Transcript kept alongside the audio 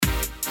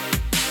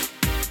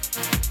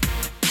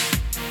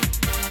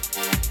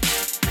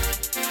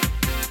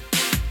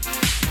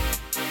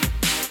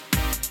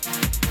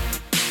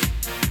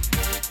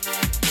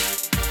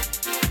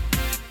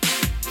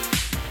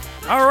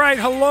right,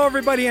 hello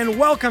everybody, and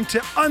welcome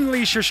to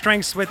Unleash Your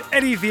Strengths with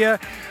Eddie Villa.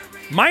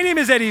 My name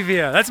is Eddie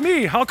Villa. That's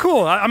me. How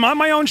cool. I'm on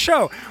my own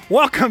show.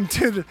 Welcome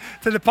to the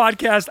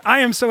podcast. I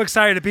am so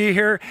excited to be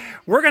here.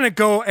 We're going to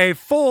go a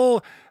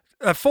full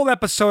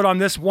episode on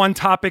this one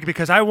topic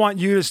because I want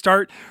you to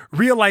start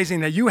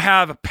realizing that you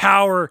have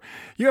power.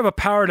 You have a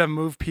power to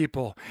move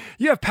people.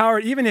 You have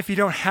power even if you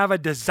don't have a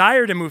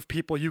desire to move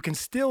people. You can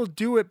still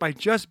do it by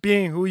just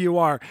being who you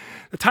are.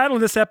 The title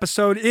of this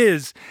episode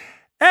is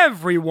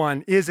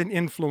Everyone is an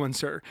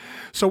Influencer.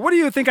 So what do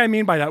you think I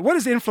mean by that? What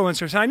is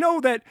influencers? I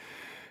know that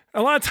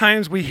a lot of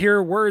times we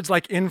hear words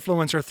like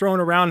influencer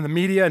thrown around in the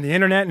media and the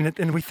internet,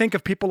 and we think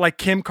of people like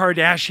Kim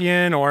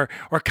Kardashian or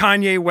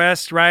Kanye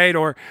West, right?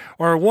 Or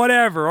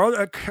whatever.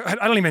 I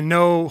don't even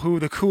know who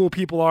the cool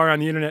people are on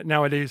the internet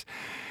nowadays.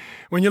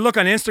 When you look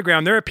on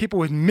Instagram, there are people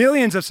with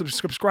millions of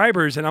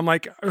subscribers, and I'm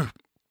like,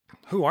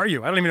 who are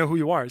you? I don't even know who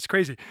you are. It's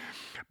crazy.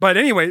 But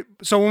anyway,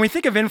 so when we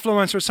think of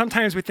influencers,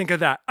 sometimes we think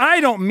of that.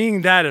 I don't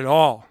mean that at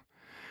all.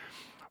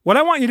 What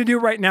I want you to do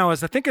right now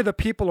is to think of the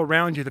people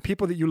around you, the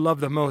people that you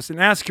love the most,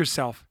 and ask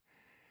yourself,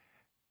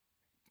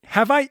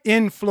 have I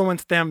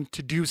influenced them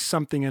to do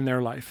something in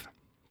their life?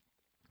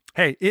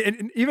 Hey,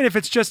 even if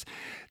it's just,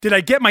 did I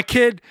get my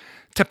kid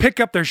to pick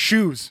up their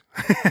shoes,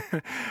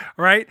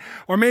 right?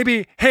 Or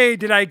maybe, hey,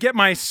 did I get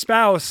my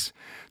spouse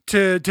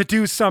to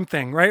do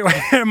something, right?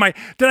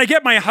 Did I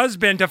get my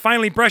husband to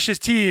finally brush his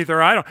teeth,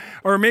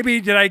 or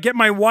maybe did I get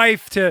my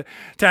wife to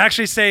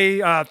actually say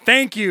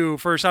thank you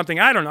for something?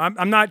 I don't know.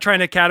 I'm not trying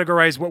to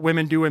categorize what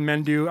women do and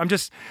men do.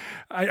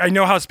 I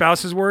know how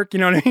spouses work, you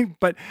know what I mean?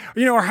 But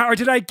or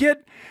did I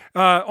get?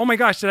 Oh my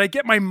gosh, did I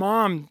get my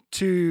mom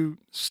to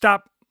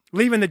stop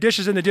leaving the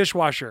dishes in the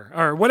dishwasher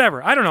or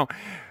whatever? I don't know.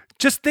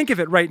 Just think of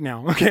it right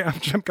now. Okay,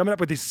 I'm coming up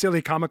with these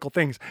silly comical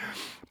things.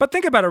 But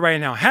think about it right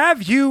now.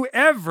 Have you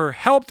ever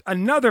helped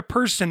another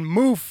person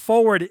move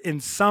forward in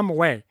some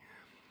way?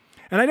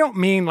 And I don't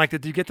mean like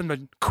that you get them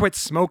to quit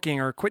smoking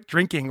or quit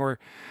drinking or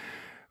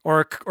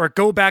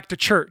go back to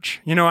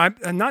church.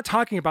 I'm not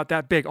talking about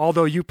that big,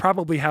 although you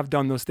probably have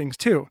done those things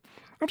too.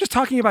 I'm just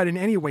talking about in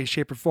any way,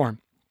 shape, or form.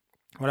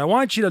 What I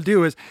want you to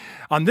do is,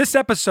 on this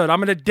episode, I'm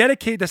going to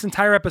dedicate this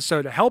entire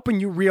episode to helping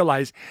you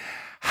realize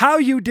how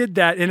you did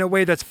that in a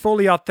way that's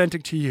fully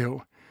authentic to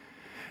you.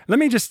 Let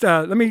me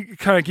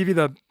kind of give you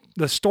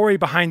the story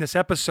behind this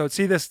episode.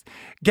 See, this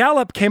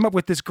Gallup came up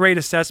with this great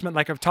assessment,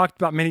 like I've talked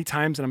about many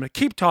times, and I'm going to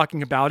keep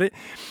talking about it.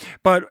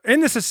 But in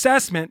this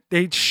assessment,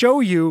 they show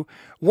you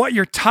what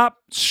your top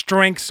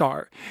strengths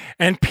are.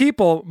 And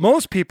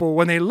most people,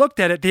 when they looked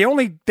at it,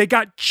 they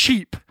got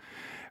cheap.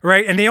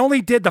 Right? And they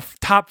only did the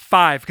top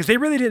 5 because they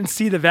really didn't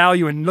see the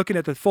value in looking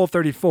at the full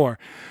 34.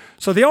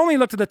 So they only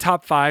looked at the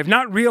top 5,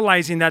 not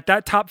realizing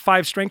that top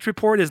 5 strength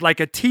report is like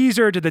a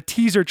teaser to the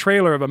teaser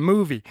trailer of a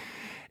movie.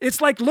 It's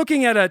like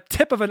looking at a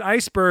tip of an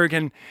iceberg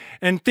and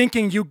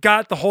thinking you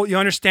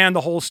understand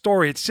the whole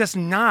story. It's just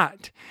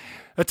not.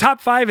 The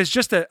top 5 is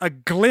just a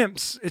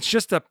glimpse. It's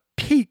just a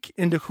peek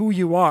into who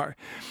you are.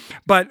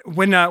 But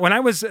when I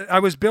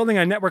was building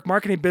a network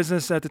marketing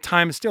business at the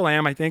time, still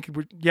am, I think.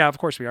 Yeah, of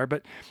course we are,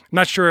 but I'm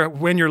not sure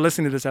when you're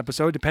listening to this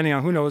episode, depending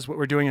on who knows what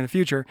we're doing in the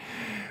future.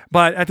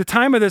 But at the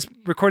time of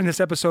recording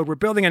this episode, we're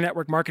building a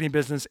network marketing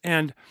business.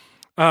 And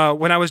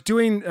when I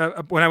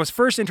was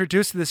first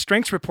introduced to the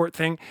strengths report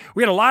thing,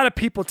 we had a lot of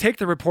people take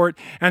the report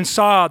and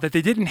saw that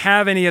they didn't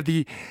have any of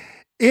the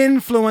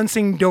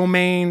influencing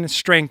domain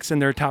strengths in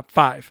their top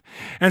 5.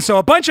 And so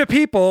a bunch of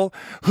people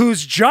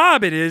whose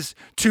job it is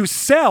to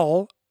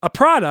sell a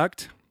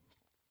product,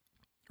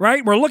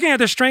 right? We're looking at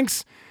their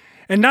strengths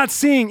and not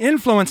seeing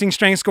influencing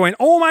strengths going,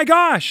 oh my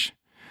gosh,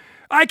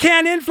 I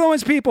can't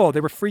influence people.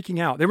 They were freaking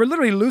out. They were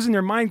literally losing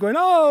their mind going,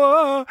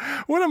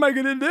 what am I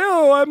going to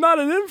do? I'm not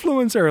an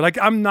influencer. Like,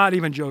 I'm not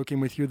even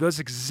joking with you. That's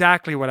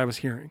exactly what I was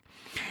hearing.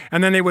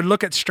 And then they would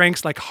look at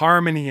strengths like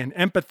harmony and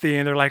empathy,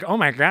 and they're like, oh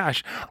my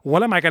gosh,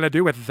 what am I going to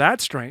do with that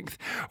strength?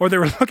 Or they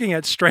were looking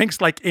at strengths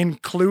like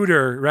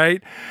includer,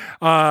 right?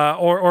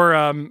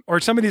 Or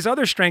some of these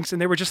other strengths,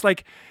 and they were just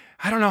like,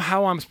 I don't know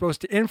how I'm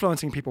supposed to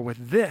influencing people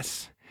with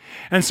this.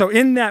 And so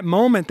in that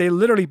moment, they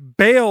literally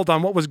bailed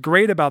on what was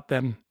great about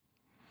them.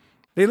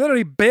 They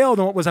literally bailed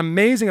on what was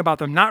amazing about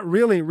them, not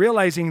really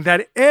realizing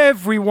that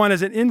everyone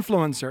is an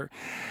influencer.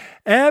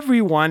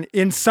 Everyone,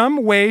 in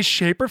some way,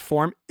 shape, or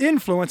form,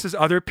 influences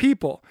other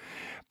people.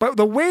 But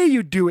the way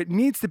you do it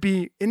needs to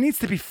be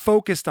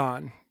focused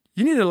on.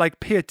 You need to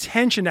pay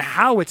attention to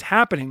how it's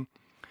happening.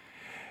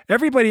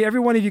 Every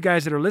one of you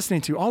guys that are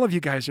listening to, all of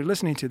you guys are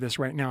listening to this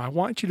right now, I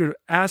want you to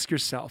ask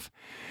yourself,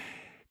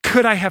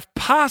 could I have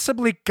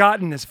possibly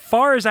gotten as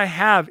far as I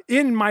have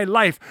in my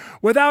life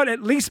without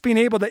at least being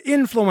able to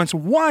influence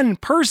one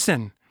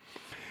person?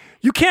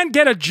 You can't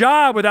get a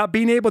job without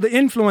being able to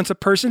influence a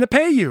person to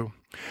pay you.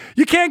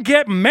 You can't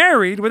get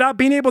married without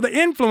being able to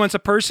influence a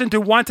person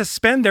to want to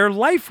spend their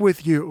life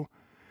with you.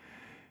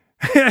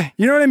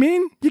 You know what I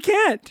mean? You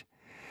can't.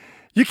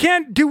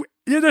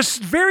 There's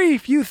very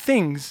few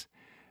things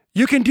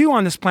you can do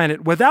on this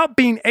planet without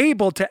being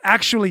able to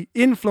actually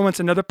influence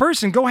another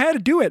person. Go ahead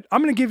and do it.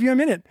 I'm going to give you a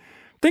minute.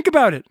 Think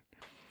about it.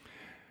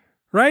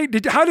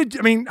 right? How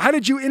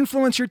did you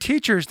influence your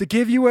teachers to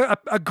give you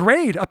a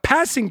grade, a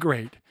passing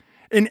grade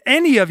in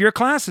any of your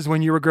classes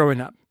when you were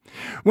growing up?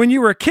 When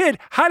you were a kid,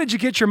 how did you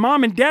get your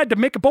mom and dad to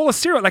make a bowl of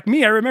cereal? Like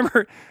me, I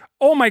remember,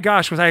 oh my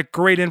gosh, was I a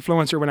great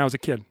influencer when I was a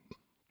kid.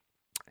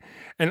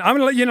 And I'm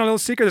going to let you know a little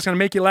secret that's going to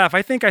make you laugh.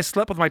 I think I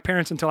slept with my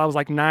parents until I was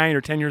like 9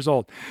 or 10 years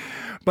old.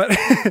 But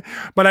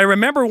but I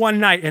remember one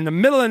night, in the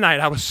middle of the night,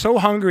 I was so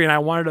hungry and I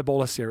wanted a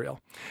bowl of cereal.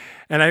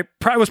 And I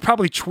was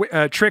probably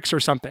Trix or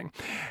something.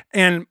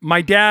 And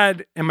my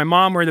dad and my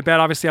mom were in the bed.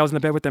 Obviously, I was in the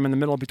bed with them in the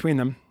middle between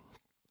them.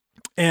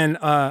 And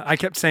I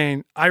kept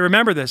saying, I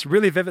remember this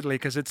really vividly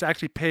because it's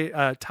actually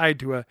tied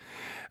to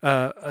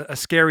a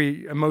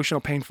scary,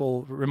 emotional,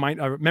 painful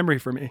memory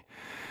for me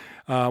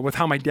with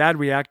how my dad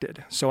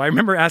reacted. So I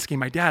remember asking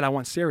my dad, I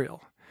want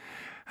cereal.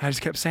 And I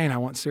just kept saying, I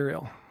want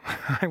cereal.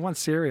 I want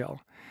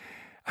cereal.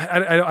 I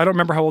don't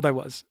remember how old I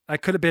was. I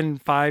could have been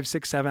 5,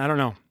 6, 7. I don't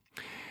know.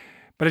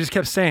 But I just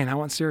kept saying, I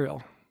want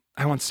cereal.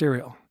 I want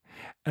cereal.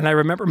 And I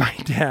remember my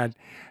dad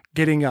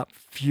getting up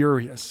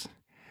furious.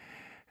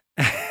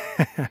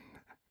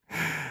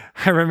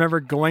 I remember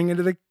going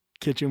into the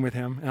kitchen with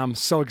him, and I'm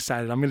so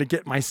excited. I'm going to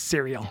get my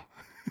cereal.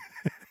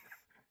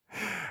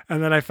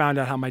 And then I found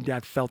out how my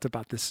dad felt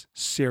about this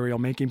cereal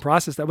making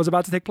process that was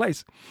about to take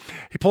place.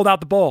 He pulled out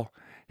the bowl.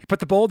 He put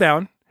the bowl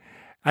down.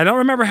 I don't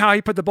remember how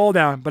he put the bowl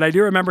down, but I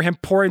do remember him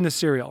pouring the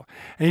cereal.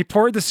 And he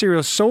poured the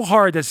cereal so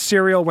hard that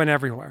cereal went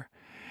everywhere.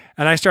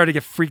 And I started to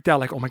get freaked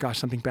out, like, oh my gosh,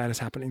 something bad is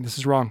happening. This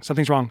is wrong.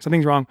 Something's wrong.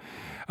 Something's wrong.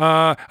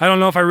 I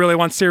don't know if I really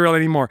want cereal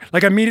anymore.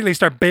 Like, immediately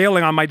start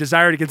bailing on my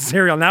desire to get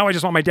cereal. Now I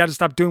just want my dad to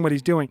stop doing what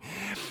he's doing.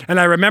 And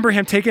I remember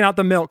him taking out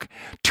the milk,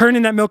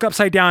 turning that milk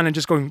upside down and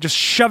just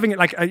shoving it.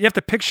 Like, you have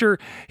to picture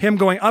him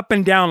going up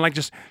and down, like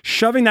just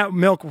shoving that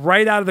milk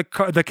right out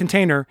of the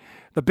container,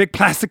 the big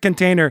plastic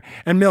container,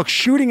 and milk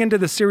shooting into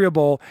the cereal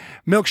bowl,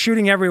 milk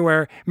shooting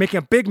everywhere, making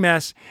a big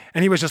mess.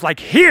 And he was just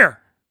like, here's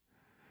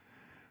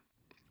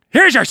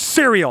your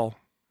cereal.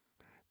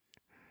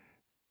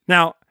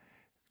 Now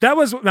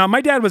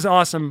my dad was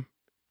awesome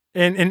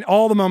in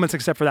all the moments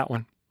except for that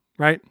one,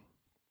 right?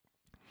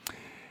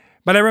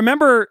 But I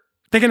remember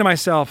thinking to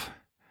myself,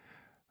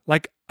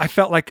 like, I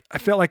felt like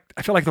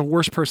the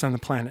worst person on the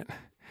planet.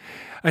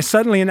 I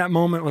suddenly in that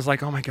moment was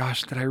like, oh my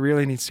gosh, did I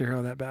really need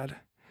cereal that bad?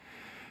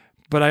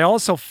 But I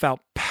also felt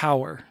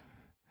power.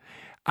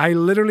 I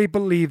literally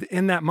believed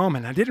in that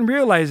moment. I didn't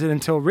realize it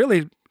until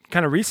really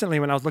kind of recently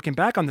when I was looking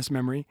back on this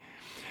memory,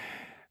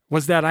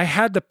 was that I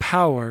had the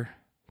power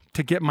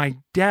to get my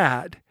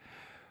dad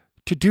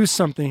to do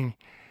something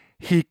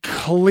he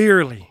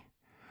clearly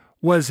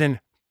was in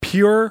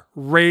pure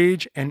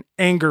rage and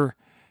anger.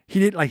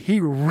 He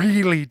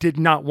really did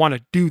not want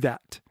to do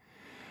that,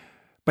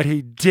 but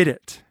he did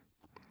it.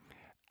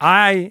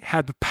 I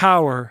had the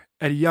power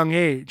at a young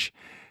age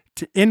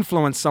to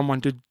influence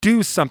someone to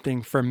do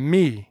something for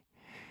me,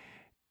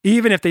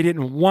 even if they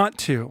didn't want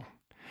to.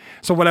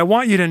 So what I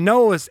want you to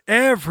know is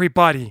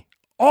everybody,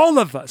 all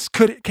of us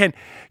can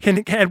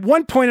at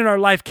one point in our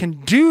life can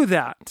do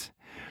that.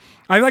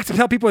 I like to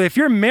tell people, if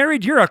you're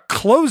married, you're a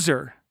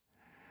closer.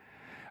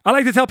 I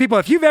like to tell people,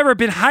 if you've ever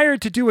been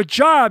hired to do a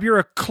job, you're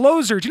a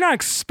closer. Do you know how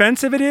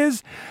expensive it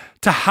is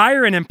to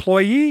hire an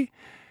employee?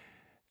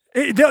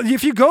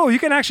 If you go, you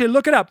can actually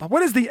look it up.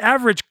 What is the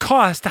average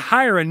cost to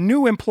hire a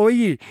new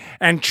employee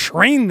and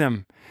train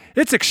them?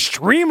 It's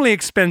extremely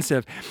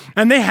expensive.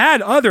 And they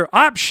had other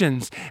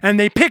options, and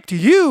they picked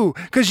you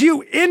because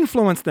you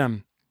influenced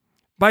them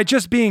by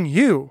just being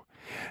you.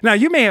 Now,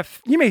 you may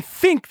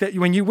think that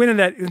when you went in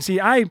that, and see,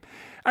 I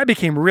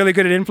became really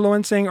good at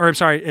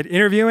at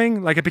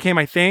interviewing. Like, it became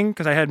my thing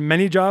because I had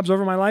many jobs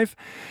over my life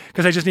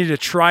because I just needed to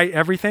try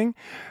everything.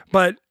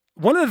 But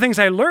one of the things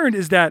I learned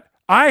is that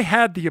I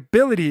had the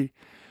ability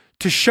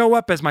to show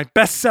up as my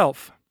best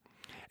self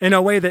in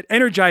a way that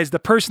energized the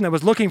person that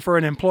was looking for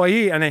an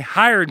employee, and they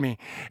hired me.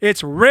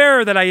 It's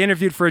rare that I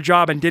interviewed for a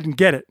job and didn't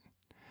get it.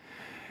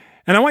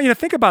 And I want you to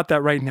think about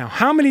that right now.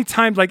 How many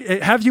times,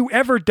 have you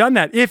ever done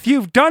that? If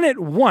you've done it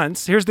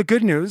once, here's the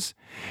good news.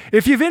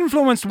 If you've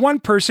influenced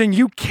one person,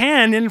 you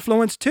can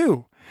influence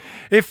two.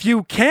 If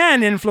you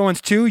can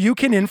influence two, you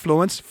can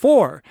influence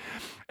 4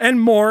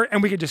 and more,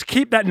 and we can just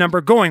keep that number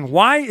going.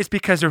 Why? It's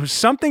because there was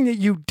something that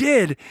you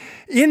did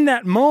in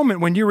that moment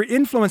when you were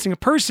influencing a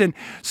person,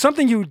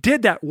 something you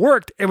did that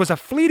worked. It was a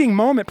fleeting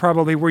moment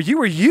probably where you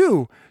were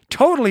you,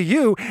 totally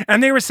you,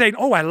 and they were saying,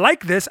 oh, I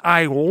like this,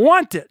 I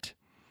want it.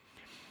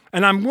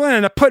 And I'm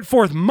willing to put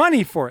forth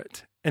money for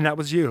it. And that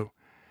was you.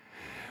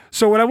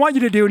 So what I want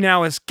you to do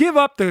now is give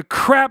up the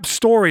crap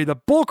story, the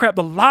bullcrap,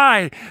 the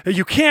lie that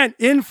you can't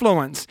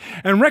influence,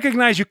 and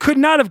recognize you could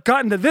not have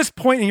gotten to this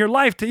point in your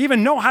life to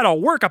even know how to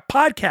work a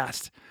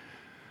podcast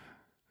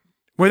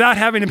without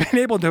having been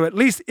able to at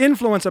least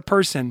influence a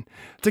person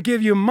to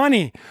give you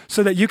money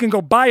so that you can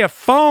go buy a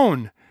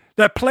phone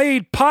that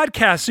played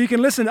podcasts so you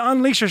can listen to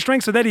Unleash Your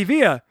Strengths with Eddie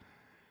Villa.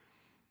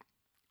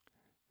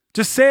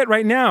 Just say it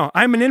right now.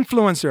 I'm an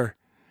influencer.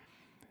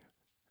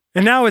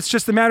 And now it's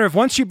just a matter of,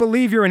 once you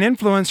believe you're an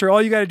influencer, all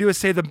you got to do is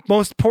say the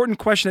most important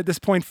question at this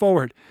point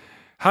forward.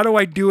 How do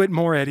I do it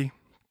more, Eddie?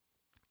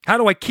 How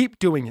do I keep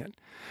doing it?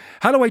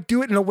 How do I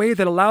do it in a way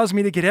that allows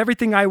me to get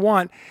everything I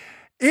want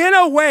in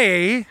a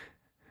way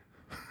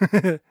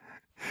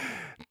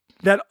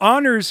that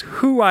honors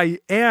who I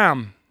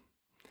am?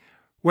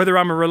 Whether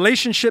I'm a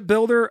relationship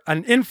builder,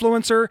 an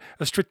influencer,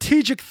 a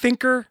strategic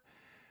thinker,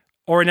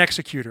 or an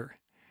executor,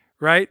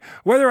 right?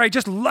 Whether I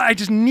just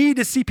need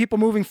to see people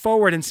moving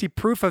forward and see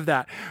proof of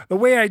that. The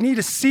way I need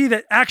to see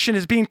that action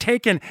is being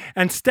taken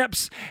and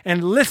steps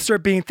and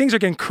things are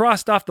getting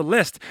crossed off the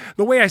list.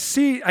 The way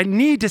I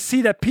need to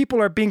see that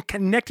people are being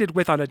connected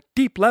with on a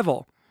deep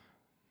level.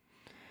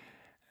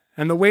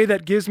 And the way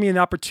that gives me an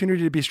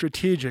opportunity to be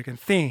strategic and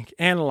think,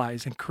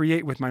 analyze, and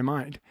create with my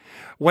mind.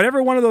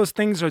 Whatever one of those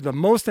things are the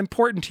most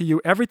important to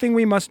you, everything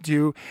we must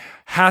do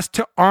has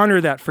to honor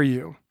that for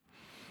you.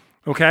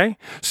 Okay?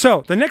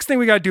 So the next thing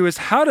we got to do is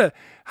how to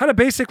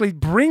basically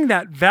bring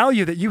that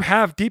value that you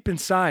have deep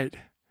inside.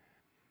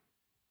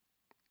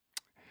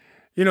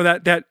 You know,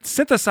 that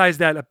synthesize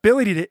that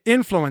ability to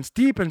influence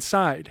deep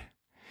inside.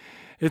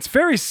 It's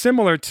very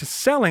similar to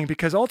selling,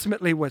 because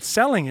ultimately what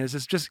selling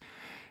is just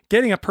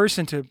getting a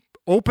person to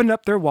open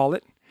up their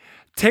wallet,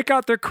 take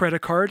out their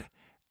credit card,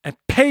 and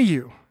pay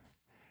you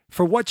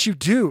for what you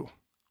do.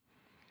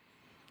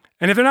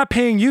 And if they're not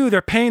paying you,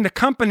 they're paying the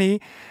company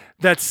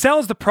that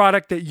sells the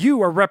product that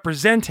you are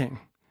representing.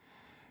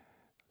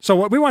 So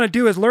what we want to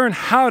do is learn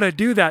how to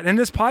do that. In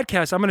this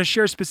podcast, I'm going to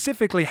share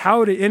specifically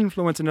how to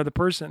influence another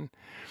person.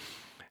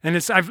 And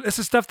this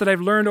is stuff that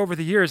I've learned over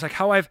the years, like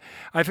how I've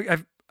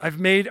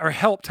made, or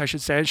helped, I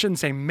should say. I shouldn't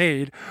say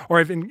made, or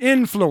I've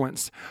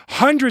influenced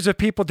hundreds of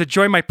people to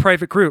join my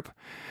private group.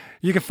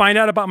 You can find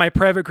out about my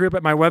private group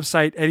at my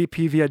website,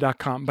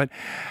 eddiepvia.com. But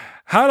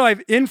how do I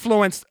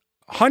influence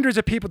hundreds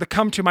of people to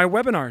come to my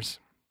webinars,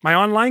 my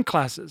online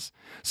classes?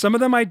 Some of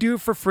them I do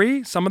for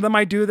free. Some of them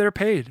I do that are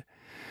paid.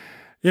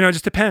 You know, it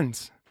just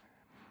depends.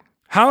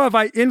 How have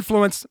I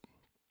influenced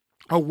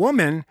a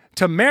woman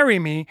to marry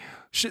me?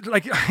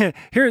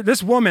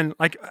 This woman,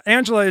 like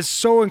Angela, is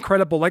so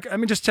incredible. Like, let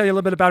me just tell you a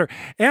little bit about her.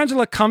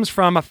 Angela comes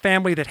from a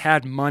family that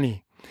had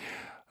money.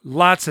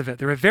 Lots of it.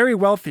 They were very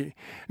wealthy.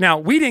 Now,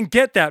 we didn't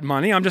get that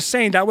money. I'm just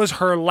saying that was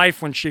her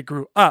life when she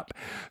grew up.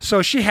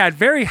 So she had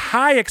very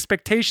high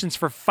expectations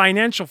for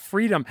financial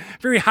freedom,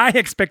 very high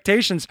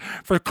expectations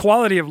for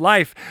quality of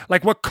life,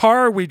 like what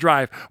car we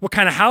drive, what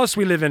kind of house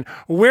we live in,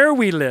 where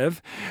we live,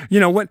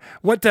 you know,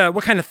 what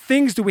kind of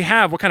things do we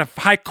have, what kind of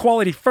high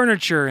quality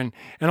furniture and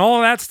all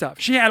of that stuff.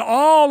 She had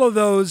all of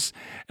those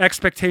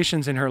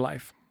expectations in her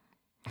life.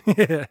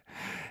 And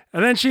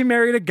then she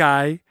married a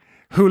guy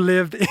who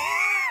lived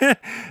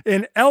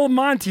in El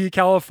Monte,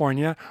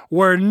 California,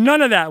 where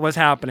none of that was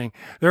happening.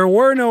 There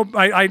were no,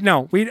 I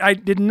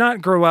did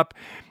not grow up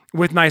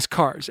with nice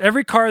cars.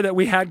 Every car that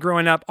we had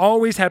growing up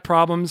always had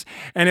problems,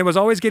 and it was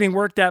always getting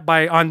worked at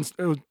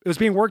it was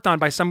being worked on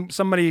by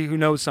somebody who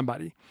knows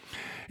somebody.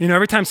 You know,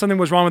 every time something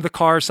was wrong with the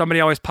car, somebody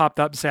always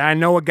popped up and say, I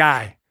know a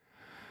guy.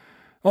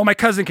 Oh, my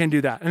cousin can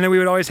do that. And then we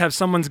would always have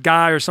someone's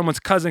guy or someone's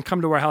cousin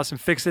come to our house and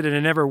fix it, and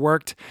it never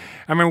worked.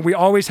 I remember we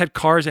always had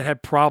cars that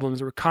had problems.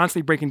 They were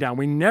constantly breaking down.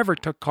 We never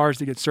took cars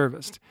to get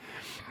serviced.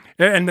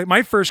 And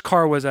my first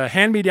car was a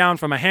hand-me-down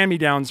from a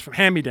hand-me-downs from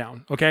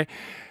hand-me-down, okay?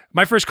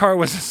 My first car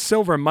was a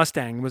silver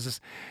Mustang. It was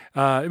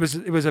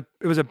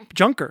a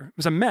junker. It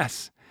was a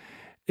mess.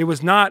 It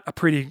was not a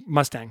pretty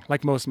Mustang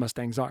like most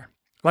Mustangs are.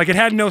 Like, it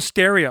had no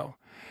stereo.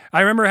 I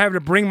remember having to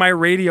bring my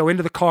radio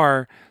into the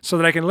car so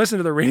that I can listen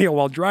to the radio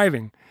while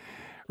driving,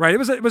 right? It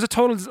was a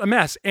total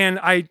mess. And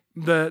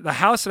the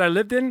house that I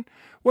lived in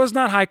was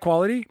not high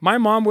quality. My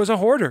mom was a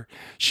hoarder.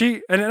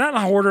 And not a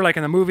hoarder like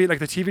in the movie, like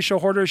the TV show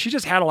Hoarder. She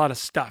just had a lot of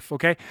stuff,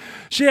 okay?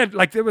 She had,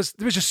 like, there was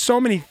just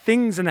so many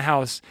things in the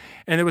house,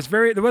 and there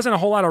wasn't a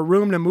whole lot of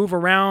room to move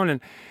around.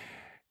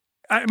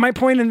 And my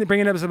point in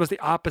bringing it up is it was the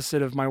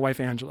opposite of my wife,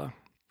 Angela.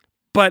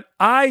 But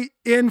I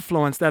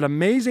influenced that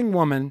amazing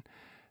woman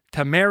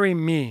to marry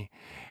me.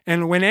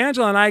 And when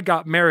Angela and I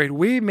got married,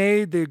 we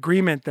made the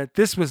agreement that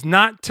this was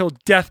not till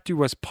death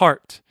do us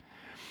part.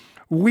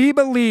 We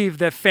believe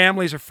that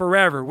families are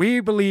forever. We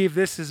believe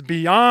this is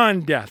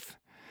beyond death.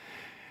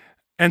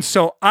 And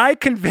so I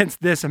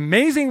convinced this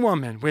amazing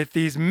woman with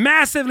these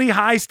massively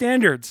high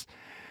standards,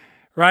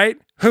 right?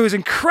 Who's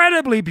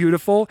incredibly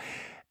beautiful,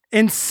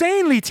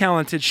 insanely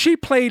talented. She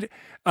played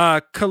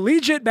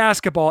collegiate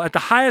basketball at the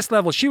highest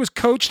level. She was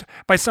coached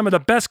by some of the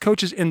best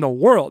coaches in the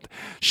world.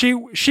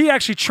 She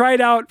actually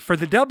tried out for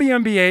the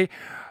WNBA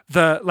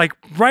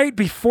right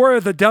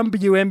before the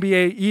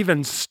WNBA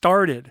even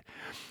started.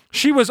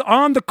 She was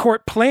on the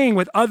court playing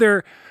with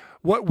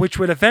which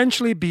would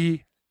eventually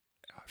be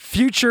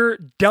future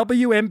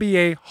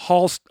WNBA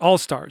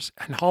All-Stars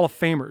and Hall of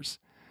Famers.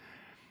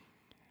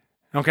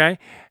 Okay?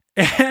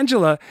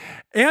 Angela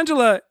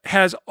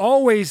has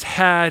always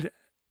had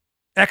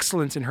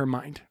excellence in her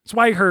mind. That's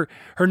why her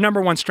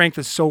number one strength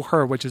is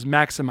which is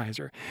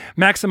maximizer.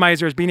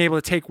 Maximizer is being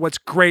able to take what's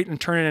great and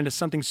turn it into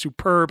something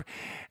superb.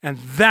 And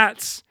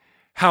that's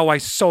how I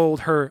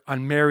sold her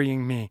on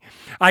marrying me.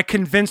 I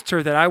convinced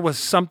her that I was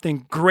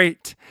something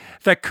great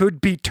that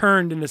could be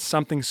turned into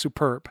something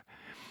superb.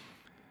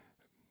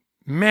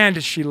 man,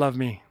 did she love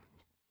me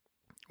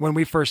when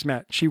we first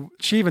met. She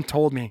even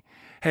told me,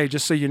 hey,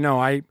 just so you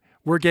know,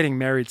 we're getting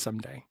married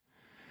someday.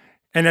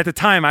 And at the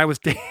time I was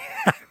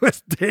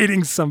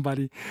dating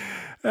somebody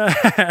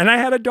and I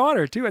had a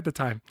daughter too at the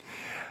time.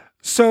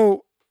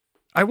 So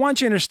I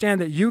want you to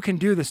understand that you can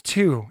do this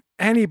too.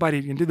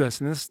 Anybody can do this.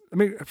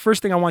 And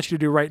first thing I want you to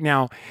do right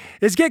now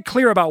is get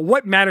clear about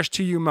what matters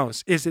to you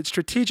most. Is it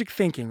strategic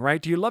thinking,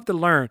 right? Do you love to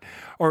learn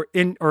or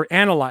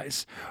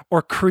analyze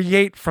or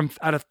create from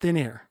out of thin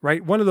air,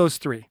 right? One of those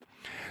three.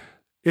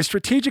 Is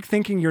strategic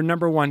thinking your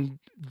number one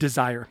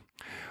desire?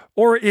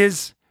 Or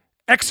is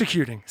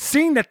executing,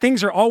 seeing that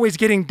things are always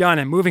getting done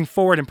and moving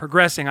forward and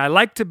progressing? I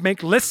like to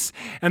make lists,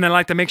 and then I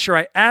like to make sure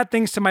I add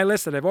things to my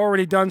list that I've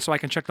already done so I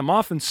can check them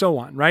off and so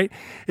on, right?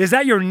 Is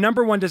that your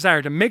number one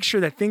desire, to make sure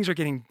that things are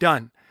getting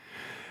done?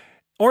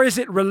 Or is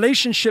it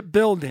relationship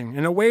building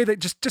in a way that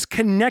just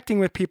connecting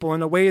with people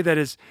in a way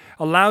that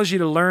allows you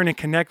to learn and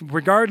connect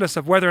regardless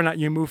of whether or not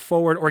you move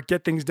forward or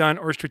get things done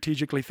or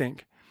strategically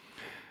think,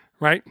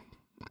 right?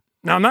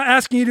 Now, I'm not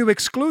asking you to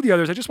exclude the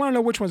others. I just want to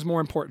know which one's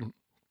more important.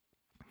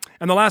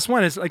 And the last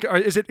one is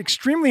is it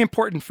extremely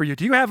important for you?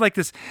 Do you have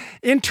this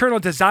internal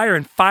desire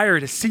and fire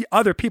to see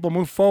other people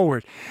move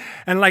forward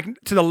and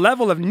to the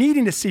level of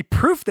needing to see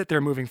proof that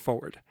they're moving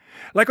forward?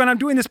 Like when I'm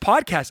doing this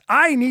podcast,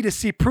 I need to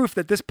see proof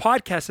that this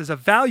podcast is of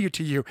value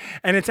to you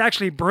and it's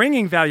actually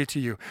bringing value to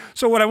you.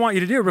 So what I want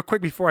you to do real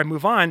quick before I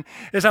move on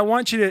is I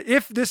want you to,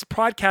 if this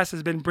podcast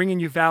has been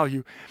bringing you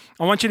value,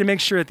 I want you to make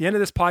sure at the end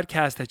of this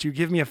podcast that you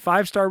give me a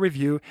 5-star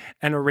review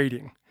and a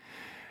rating.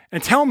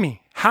 And tell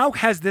me, how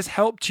has this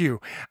helped you?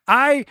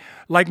 I,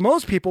 like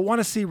most people, want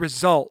to see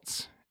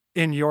results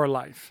in your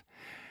life.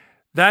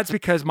 That's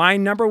because my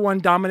number one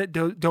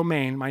dominant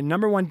domain, my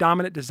number one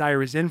dominant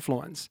desire is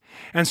influence.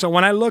 And so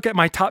when I look at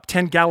my top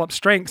 10 Gallup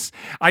strengths,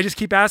 I just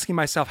keep asking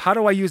myself, how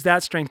do I use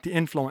that strength to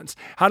influence?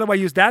 How do I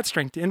use that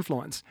strength to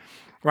influence?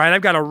 Right?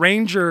 I've got a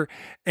ranger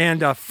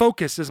and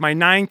focus as my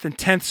 9th and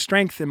 10th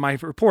strength in my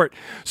report.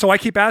 So I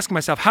keep asking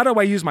myself, how do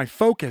I use my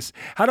focus?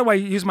 How do I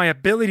use my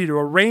ability to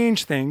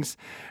arrange things?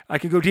 I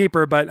could go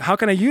deeper, but how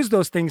can I use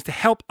those things to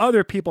help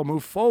other people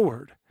move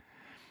forward?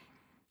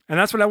 And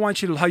that's what I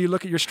want you to, how you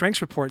look at your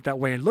strengths report that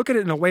way. Look at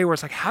it in a way where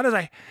it's like, how do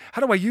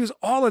I use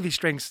all of these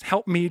strengths to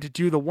help me to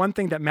do the one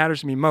thing that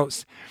matters to me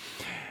most?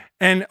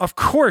 And of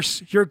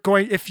course,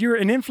 if you're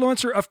an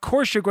influencer, of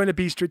course you're going to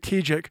be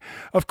strategic.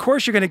 Of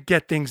course you're going to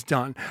get things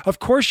done. Of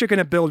course you're going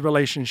to build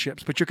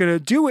relationships, but you're going to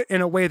do it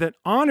in a way that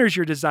honors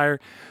your desire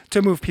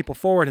to move people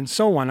forward and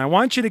so on. I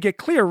want you to get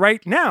clear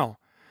right now.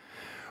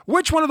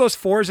 Which one of those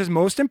 4s is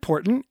most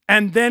important?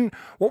 And then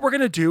what we're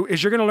going to do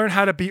is you're going to learn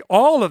how to be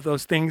all of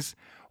those things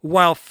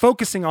while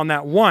focusing on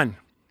that one.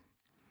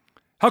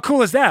 How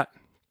cool is that?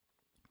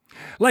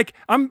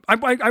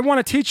 I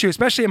want to teach you,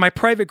 especially in my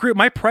private group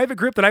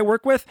that I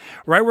work with,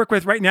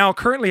 right now,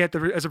 currently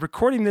as of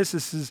recording this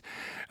is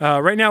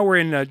right now we're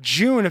in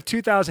June of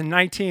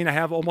 2019. I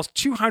have almost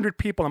 200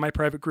 people in my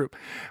private group.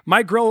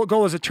 My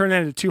goal is to turn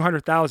that into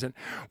 200,000.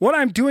 What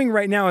I'm doing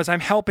right now is I'm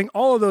helping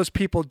all of those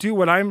people do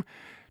what I'm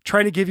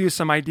trying to give you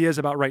some ideas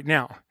about right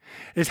now,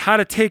 is how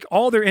to take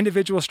all their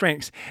individual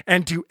strengths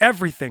and do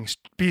everything,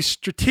 be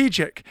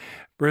strategic,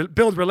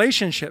 build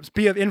relationships,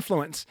 be of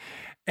influence,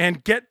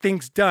 and get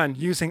things done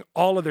using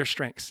all of their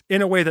strengths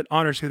in a way that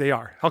honors who they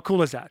are. How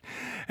cool is that?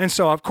 And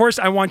so, of course,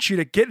 I want you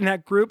to get in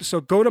that group. So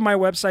go to my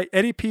website,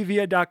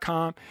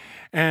 eddiepvia.com,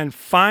 and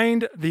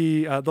find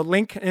the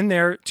link in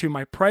there to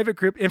my private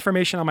group,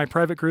 information on my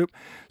private group.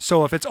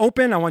 So if it's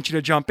open, I want you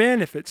to jump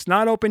in. If it's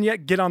not open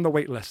yet, get on the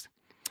wait list.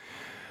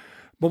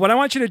 But what I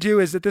want you to do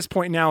is at this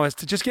point now is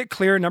to just get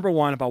clear, number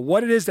one, about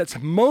what it is that's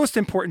most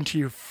important to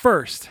you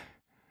first.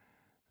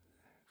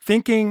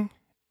 Thinking,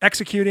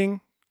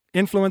 executing,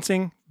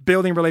 influencing,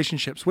 building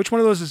relationships. Which one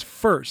of those is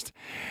first?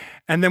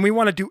 And then we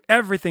want to do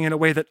everything in a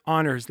way that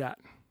honors that,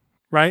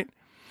 right?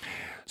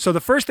 So the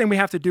first thing we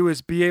have to do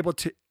is be able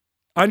to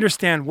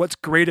understand what's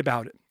great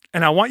about it.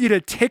 And I want you to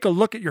take a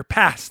look at your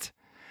past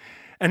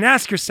and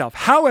ask yourself,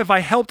 how have I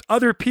helped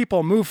other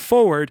people move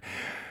forward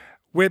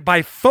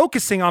by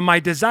focusing on my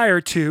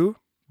desire to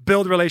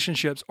build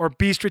relationships or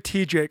be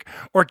strategic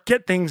or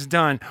get things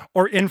done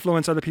or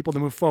influence other people to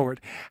move forward?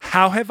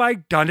 How have I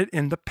done it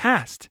in the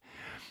past?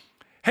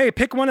 Hey,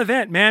 pick one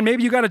event, man.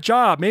 Maybe you got a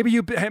job. Maybe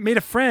you made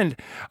a friend.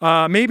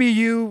 Maybe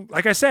you,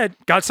 like I said,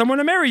 got someone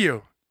to marry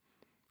you,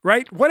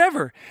 right?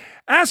 Whatever.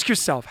 Ask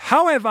yourself,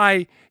 how have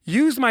I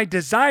used my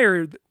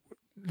desire,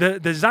 the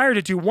desire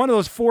to do one of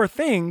those 4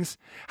 things?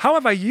 How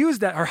have I used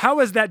that, or how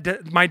has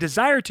that my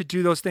desire to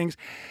do those things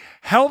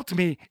helped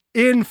me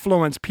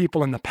influence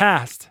people in the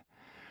past?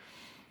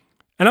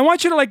 And I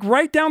want you to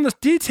write down the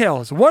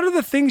details. What are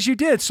the things you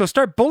did? So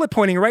start bullet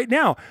pointing right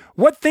now.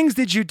 What things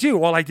did you do?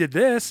 Well, I did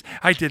this,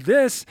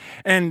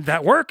 and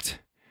that worked.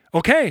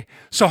 Okay.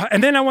 So,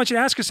 and then I want you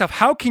to ask yourself,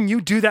 how can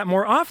you do that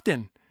more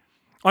often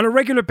on a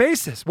regular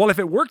basis? Well, if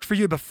it worked for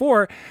you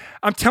before,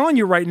 I'm telling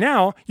you right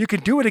now, you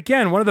can do it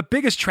again. One of the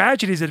biggest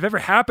tragedies that have ever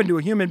happened to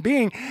a human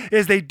being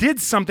is they did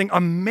something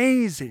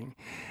amazing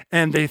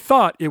and they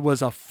thought it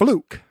was a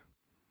fluke.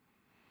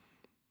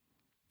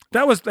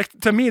 That was like,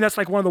 to me, that's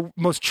like one of the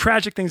most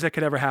tragic things that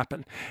could ever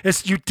happen.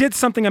 Is you did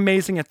something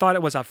amazing and thought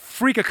it was a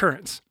freak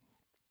occurrence.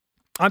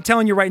 I'm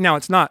telling you right now,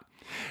 it's not.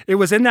 It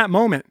was in that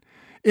moment.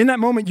 In that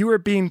moment, you were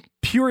being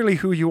purely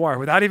who you are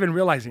without even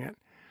realizing it.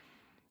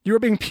 You were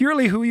being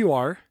purely who you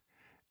are,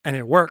 and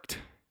it worked.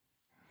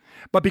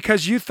 But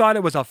because you thought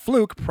it was a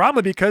fluke,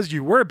 probably because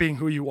you were being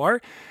who you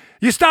are,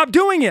 you stopped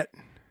doing it.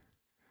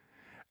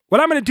 What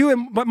I'm going to do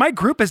and what my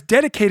group is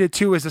dedicated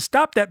to is to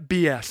stop that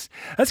BS.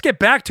 Let's get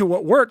back to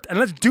what worked, and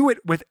let's do it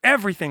with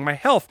everything, my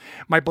health,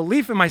 my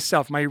belief in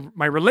myself, my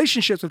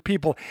relationships with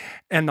people,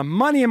 and the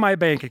money in my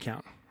bank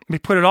account. Let me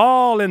put it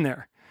all in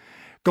there.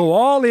 Go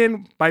all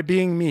in by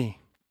being me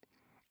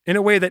in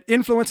a way that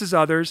influences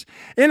others,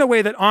 in a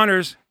way that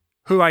honors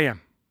who I am.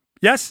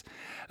 Yes?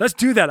 Let's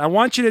do that. I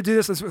want you to do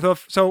this.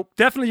 So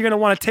definitely you're going to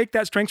want to take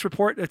that strengths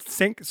report,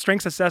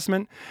 strengths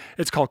assessment.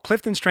 It's called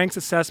Clifton Strengths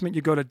Assessment.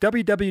 You go to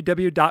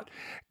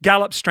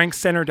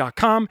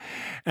www.gallupstrengthscenter.com,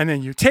 and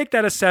then you take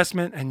that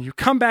assessment and you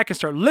come back and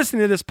start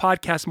listening to this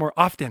podcast more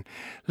often.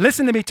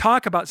 Listen to me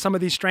talk about some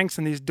of these strengths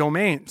and these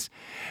domains.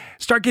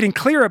 Start getting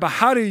clear about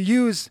how to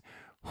use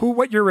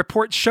what your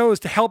report shows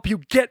to help you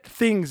get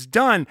things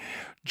done.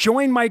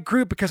 Join my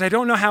group because I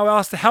don't know how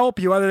else to help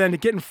you other than to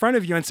get in front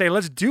of you and say,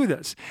 let's do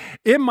this.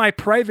 In my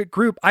private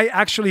group, I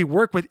actually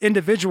work with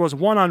individuals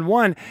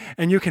one-on-one,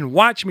 and you can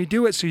watch me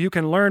do it so you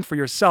can learn for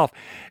yourself.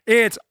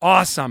 It's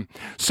awesome.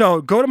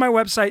 So go to my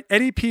website,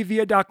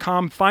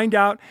 eddiepvia.com, find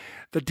out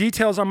the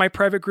details on my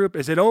private group.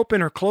 Is it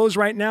open or closed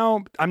right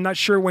now? I'm not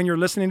sure when you're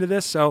listening to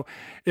this, so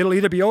it'll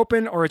either be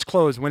open or it's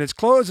closed. When it's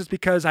closed, it's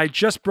because I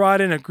just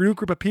brought in a new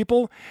group of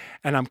people,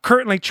 and I'm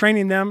currently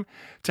training them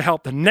to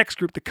help the next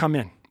group to come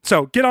in.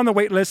 So get on the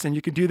wait list and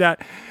you can do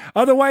that.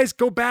 Otherwise,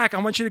 go back.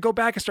 I want you to go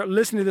back and start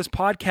listening to this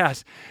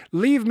podcast.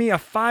 Leave me a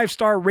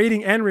 5-star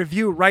rating and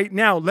review right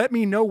now. Let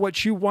me know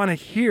what you want to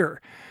hear.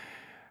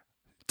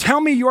 Tell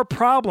me your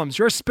problems,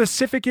 your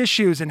specific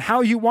issues, and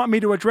how you want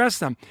me to address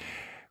them.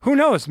 Who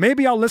knows?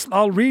 Maybe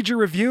I'll read your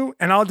review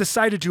and I'll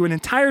decide to do an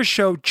entire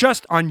show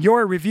just on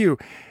your review.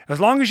 As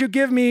long as you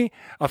give me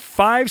a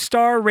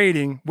 5-star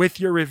rating with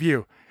your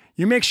review.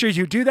 You make sure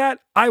you do that,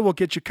 I will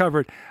get you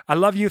covered. I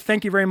love you.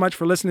 Thank you very much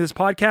for listening to this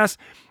podcast.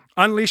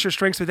 Unleash Your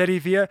Strengths with Eddie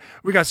Villa.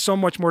 We got so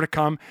much more to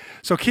come.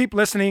 So keep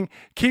listening,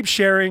 keep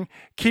sharing,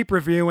 keep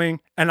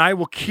reviewing, and I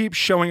will keep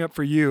showing up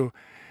for you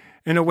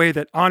in a way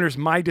that honors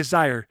my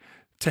desire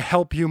to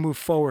help you move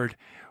forward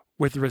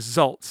with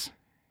results,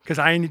 because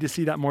I need to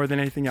see that more than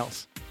anything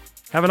else.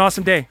 Have an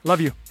awesome day.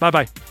 Love you.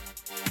 Bye-bye.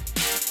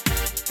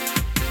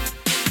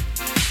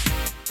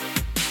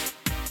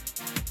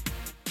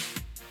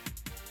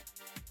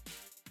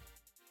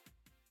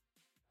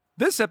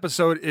 This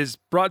episode is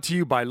brought to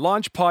you by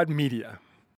LaunchPod Media.